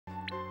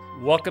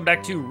Welcome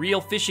back to Real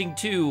Fishing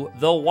 2,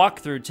 the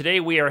walkthrough. Today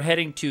we are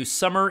heading to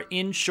summer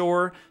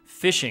inshore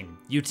fishing.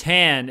 You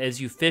tan as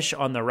you fish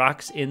on the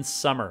rocks in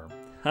summer.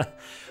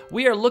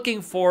 We are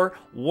looking for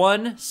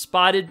one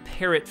spotted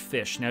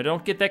parrotfish. Now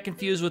don't get that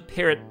confused with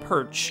parrot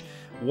perch.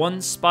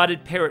 One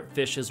spotted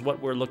parrotfish is what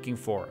we're looking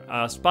for.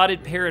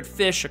 Spotted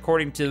parrotfish,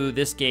 according to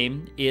this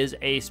game, is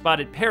a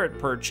spotted parrot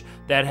perch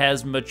that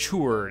has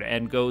matured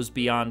and goes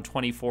beyond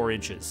 24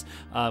 inches.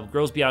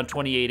 Grows beyond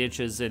 28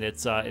 inches in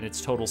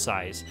its total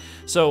size.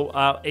 So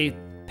a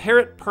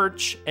parrot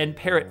perch and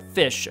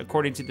parrotfish,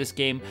 according to this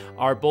game,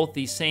 are both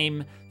the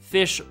same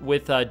fish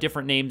with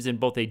different names in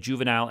both a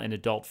juvenile and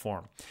adult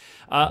form.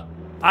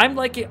 I'd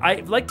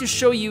like to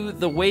show you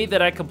the way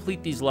that I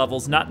complete these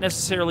levels, not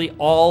necessarily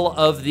all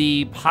of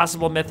the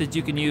possible methods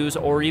you can use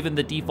or even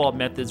the default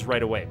methods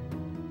right away.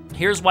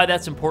 Here's why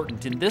that's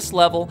important. In this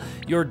level,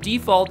 your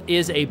default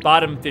is a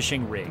bottom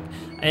fishing rig.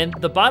 And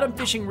the bottom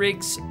fishing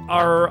rigs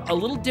are a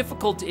little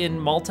difficult in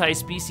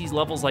multi-species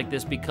levels like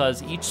this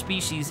because each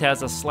species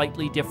has a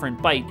slightly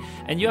different bite,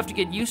 and you have to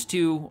get used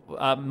to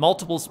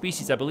multiple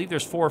species. I believe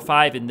there's 4 or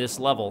 5 in this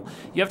level.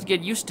 You have to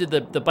get used to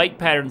the bite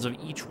patterns of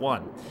each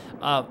one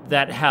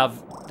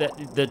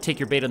that take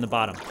your bait on the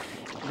bottom.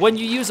 When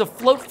you use a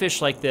float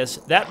fish like this,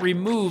 that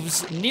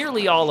removes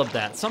nearly all of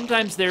that.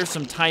 Sometimes there's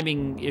some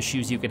timing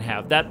issues you can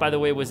have. That, by the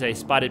way, was a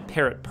spotted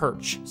parrot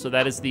perch, so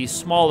that is the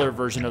smaller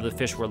version of the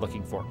fish we're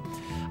looking for.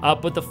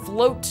 But the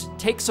float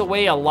takes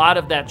away a lot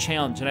of that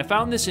challenge, and I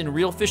found this in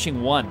Real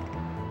Fishing 1,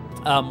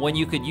 when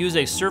you could use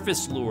a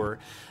surface lure.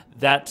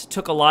 That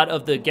took a lot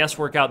of the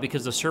guesswork out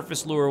because the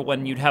surface lure,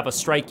 when you'd have a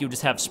strike, you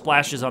just have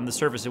splashes on the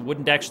surface. It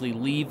wouldn't actually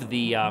leave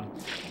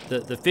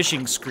the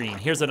fishing screen.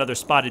 Here's another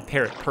spotted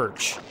parrot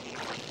perch.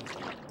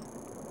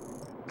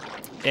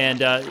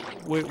 And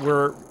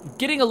we're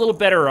getting a little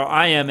better, or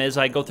I am, as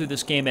I go through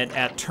this game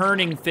at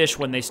turning fish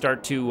when they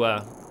start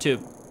to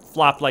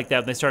flop like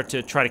that, when they start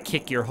to try to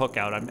kick your hook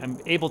out. I'm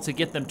able to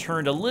get them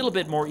turned a little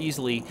bit more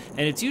easily,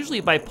 and it's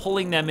usually by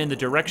pulling them in the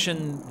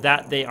direction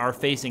that they are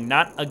facing,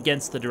 not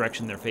against the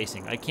direction they're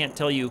facing. I can't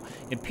tell you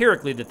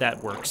empirically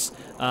that works,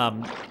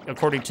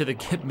 according to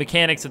the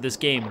mechanics of this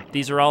game.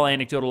 These are all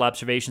anecdotal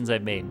observations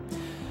I've made.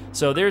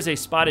 So there's a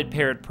spotted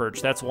parrot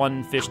perch. That's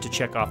one fish to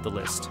check off the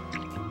list.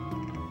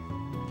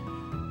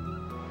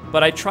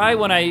 But I try,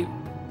 when I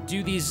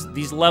do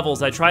these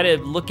levels, I try to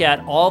look at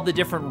all the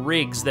different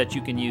rigs that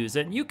you can use.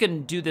 And you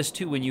can do this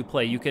too when you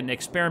play. You can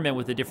experiment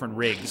with the different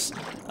rigs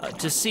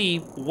to see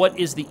what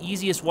is the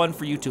easiest one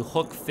for you to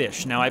hook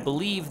fish. Now, I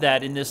believe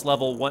that in this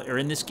level, or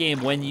in this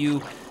game, when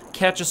you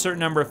catch a certain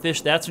number of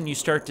fish, that's when you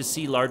start to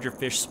see larger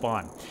fish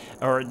spawn.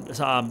 Or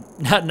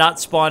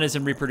not spawn as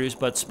in reproduce,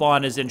 but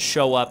spawn as in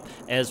show up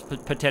as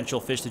potential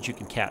fish that you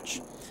can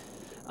catch.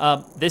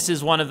 This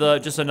is one of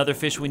just another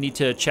fish we need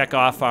to check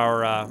off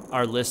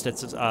our list.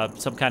 It's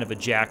some kind of a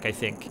jack, I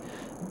think.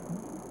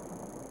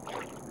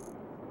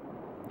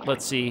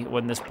 Let's see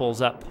when this pulls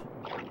up.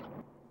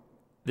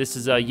 This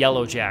is a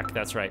yellow jack,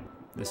 that's right.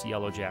 This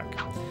yellow jack.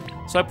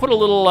 So I put a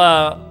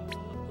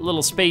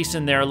little space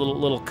in there, a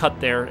little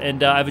cut there,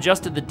 and I've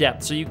adjusted the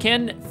depth. So you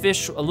can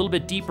fish a little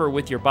bit deeper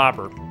with your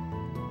bobber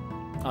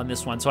on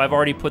this one. So I've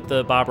already put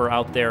the bobber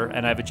out there,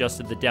 and I've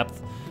adjusted the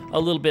depth a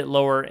little bit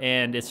lower,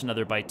 and it's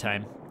another bite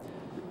time.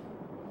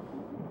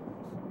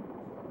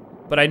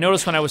 But I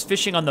noticed when I was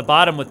fishing on the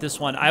bottom with this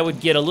one, I would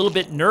get a little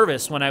bit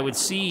nervous when I would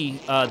see,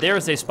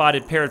 there's a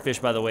spotted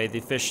parrotfish, by the way, the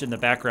fish in the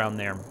background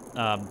there.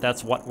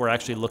 That's what we're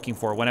actually looking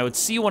for. When I would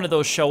see one of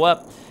those show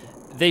up,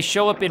 they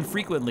show up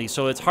infrequently,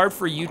 so it's hard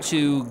for you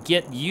to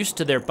get used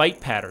to their bite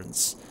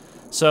patterns.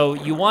 So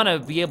you want to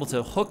be able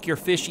to hook your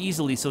fish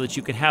easily so that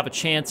you can have a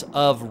chance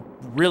of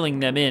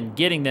reeling them in,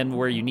 getting them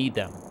where you need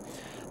them.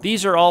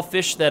 These are all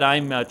fish that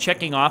I'm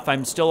checking off.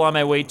 I'm still on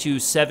my way to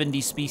 70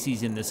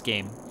 species in this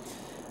game.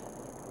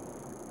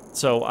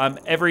 So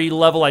every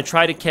level I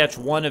try to catch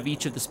one of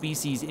each of the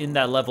species in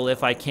that level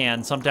if I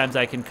can. Sometimes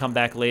I can come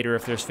back later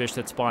if there's fish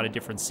that spawn at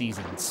different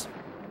seasons.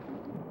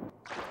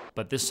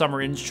 But this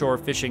summer inshore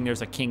fishing,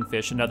 there's a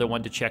kingfish, another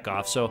one to check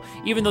off. So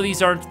even though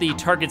these aren't the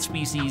target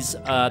species,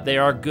 they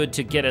are good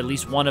to get at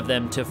least one of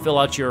them to fill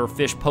out your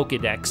fish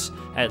Pokedex,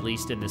 at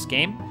least in this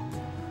game.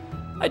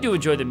 I do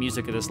enjoy the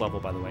music of this level,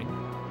 by the way.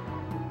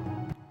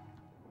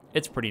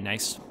 It's pretty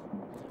nice.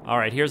 All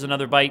right, here's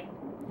another bite.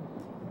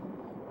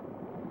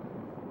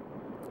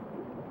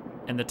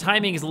 And the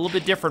timing is a little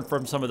bit different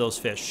from some of those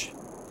fish.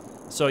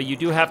 So you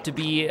do have to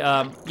be,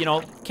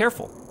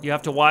 careful. You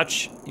have to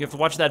watch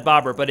that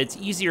bobber, but it's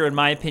easier, in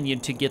my opinion,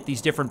 to get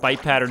these different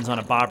bite patterns on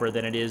a bobber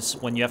than it is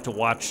when you have to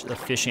watch the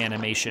fish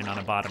animation on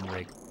a bottom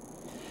rig.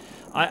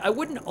 I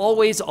wouldn't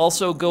always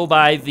also go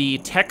by the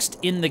text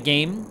in the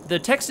game. The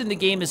text in the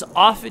game is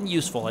often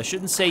useful. I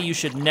shouldn't say you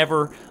should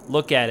never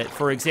look at it.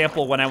 For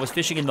example, when I was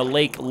fishing in the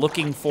lake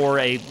looking for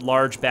a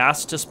large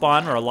bass to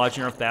spawn, or a large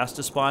enough bass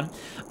to spawn,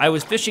 I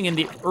was fishing in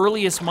the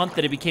earliest month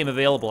that it became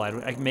available,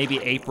 maybe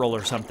April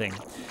or something.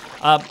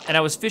 And I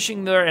was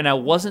fishing there, and I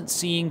wasn't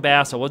seeing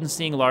bass. I wasn't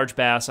seeing large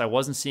bass. I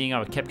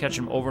kept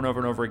catching them over and over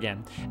and over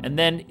again. And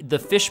then the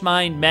Fish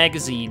Mind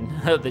magazine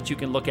that you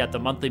can look at, the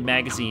monthly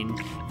magazine,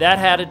 that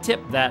had a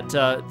tip that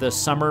the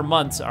summer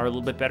months are a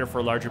little bit better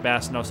for larger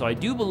bass. No, so I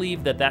do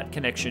believe that that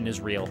connection is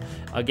real.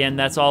 Again,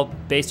 that's all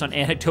based on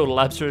anecdotal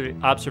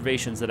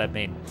observations that I've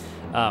made.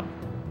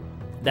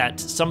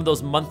 That some of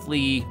those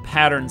monthly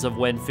patterns of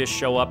when fish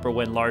show up or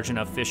when large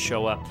enough fish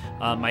show up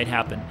might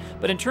happen.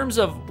 But in terms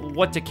of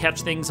what to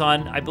catch things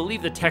on, I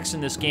believe the text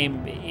in this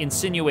game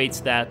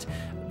insinuates that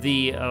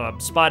the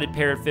spotted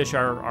parrotfish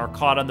are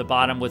caught on the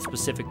bottom with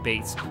specific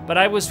baits. But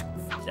I was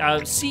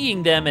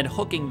seeing them and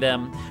hooking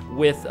them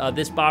with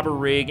this bobber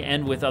rig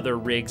and with other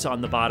rigs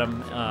on the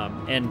bottom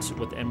and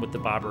with the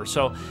bobber.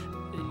 So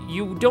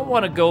you don't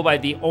want to go by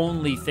the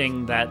only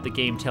thing that the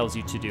game tells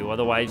you to do,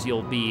 otherwise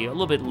you'll be a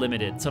little bit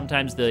limited.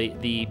 Sometimes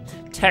the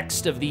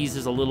text of these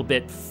is a little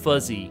bit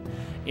fuzzy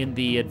in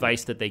the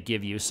advice that they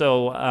give you.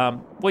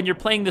 So when you're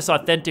playing this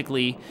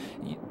authentically,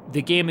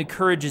 the game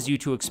encourages you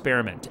to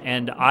experiment,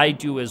 and I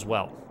do as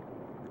well.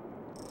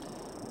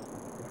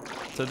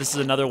 So this is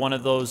another one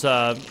of those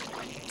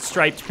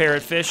striped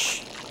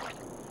parrotfish.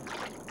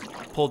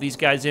 Pull these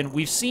guys in.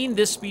 We've seen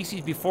this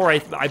species before,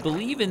 I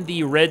believe in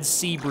the red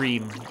sea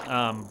bream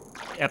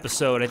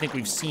episode. I think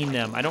we've seen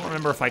them. I don't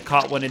remember if I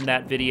caught one in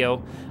that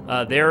video.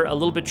 They're a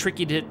little bit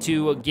tricky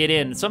to get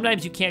in.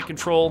 Sometimes you can't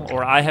control,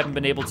 or I haven't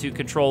been able to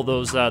control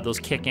those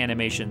kick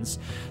animations.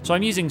 So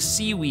I'm using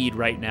seaweed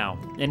right now.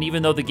 And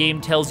even though the game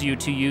tells you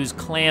to use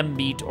clam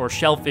meat or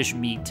shellfish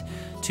meat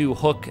to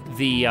hook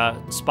the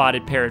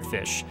spotted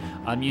parrotfish,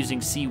 I'm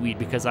using seaweed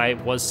because I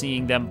was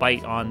seeing them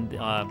bite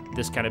on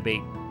this kind of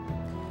bait.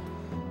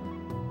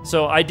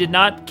 So I did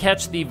not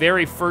catch the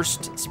very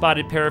first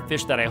spotted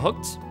parrotfish that I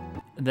hooked.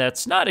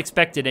 That's not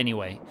expected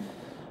anyway.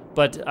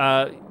 But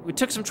we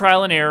took some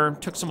trial and error,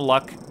 took some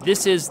luck.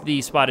 This is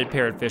the spotted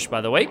parrotfish,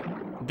 by the way.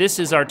 This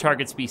is our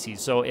target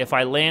species. So if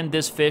I land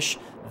this fish,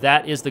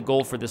 that is the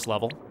goal for this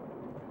level.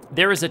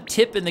 There is a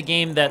tip in the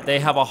game that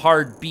they have a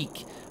hard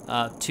beak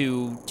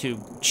to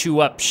chew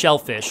up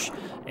shellfish.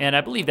 And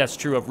I believe that's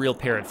true of real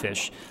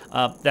parrotfish.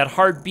 That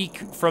hard beak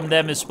from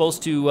them is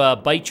supposed to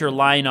bite your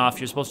line off.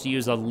 You're supposed to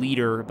use a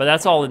leader, but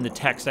that's all in the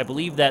text. I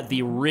believe that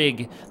the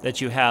rig that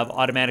you have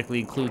automatically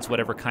includes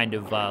whatever kind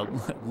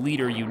of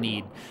leader you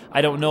need.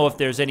 I don't know if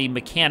there's any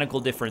mechanical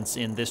difference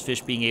in this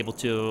fish being able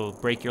to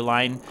break your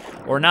line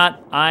or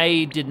not.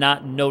 I did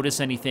not notice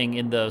anything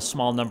in the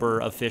small number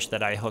of fish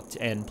that I hooked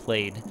and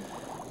played.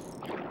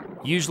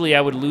 Usually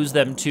I would lose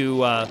them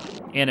to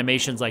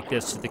animations like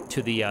this,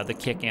 to the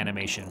kick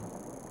animation.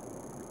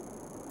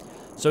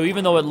 So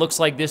even though it looks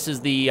like this is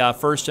the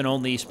first and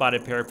only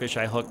spotted parrotfish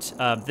I hooked,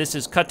 this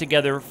is cut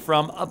together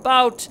from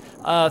about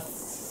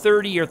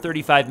 30 or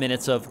 35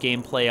 minutes of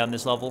gameplay on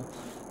this level.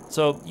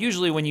 So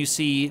usually when you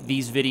see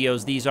these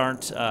videos, these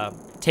aren't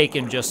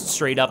taken just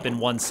straight up in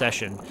one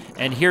session.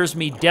 And here's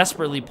me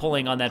desperately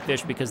pulling on that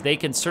fish because they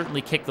can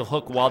certainly kick the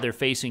hook while they're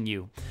facing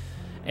you.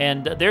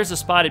 And there's a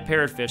spotted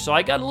parrotfish. So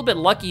I got a little bit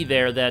lucky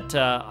there that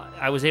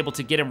I was able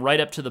to get him right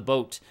up to the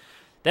boat.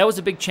 That was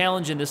a big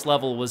challenge in this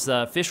level, was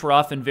fish were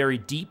often very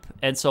deep,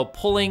 and so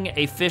pulling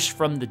a fish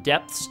from the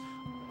depths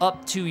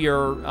up to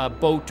your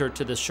boat or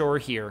to the shore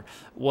here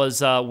was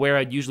where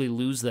I'd usually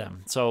lose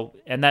them. So,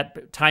 and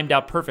that timed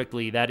out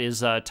perfectly. That is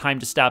time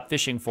to stop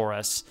fishing for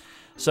us.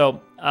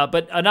 So,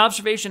 but an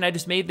observation I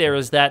just made there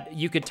is that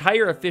you could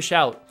tire a fish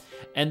out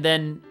and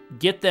then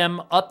get them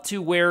up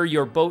to where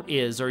your boat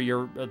is, or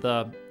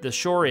the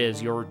shore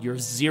is, your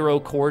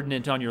zero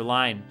coordinate on your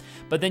line.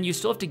 But then you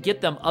still have to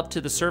get them up to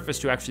the surface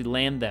to actually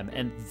land them.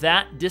 And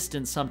that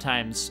distance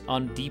sometimes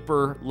on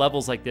deeper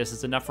levels like this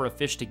is enough for a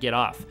fish to get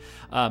off.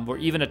 Or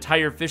even a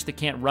tired fish that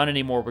can't run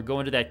anymore would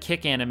go into that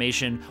kick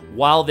animation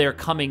while they're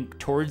coming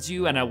towards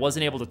you, and I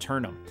wasn't able to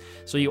turn them.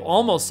 So you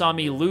almost saw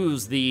me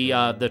lose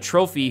the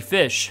trophy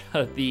fish,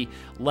 the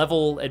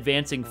level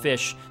advancing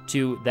fish,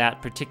 to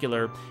that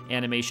particular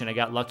animation. I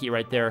got lucky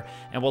right there,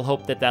 and we'll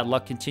hope that that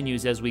luck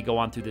continues as we go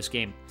on through this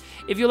game.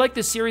 If you like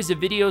this series of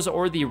videos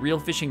or the reel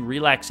fishing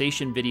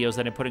relaxation videos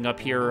that I'm putting up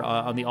here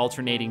on the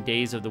alternating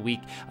days of the week,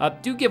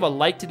 do give a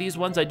like to these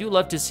ones. I do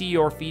love to see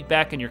your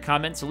feedback and your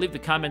comments, so leave the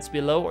comments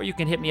below, or you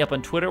can hit me up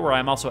on Twitter where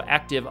I'm also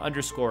active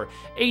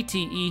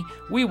 _ATE.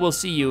 We will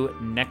see you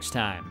next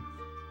time.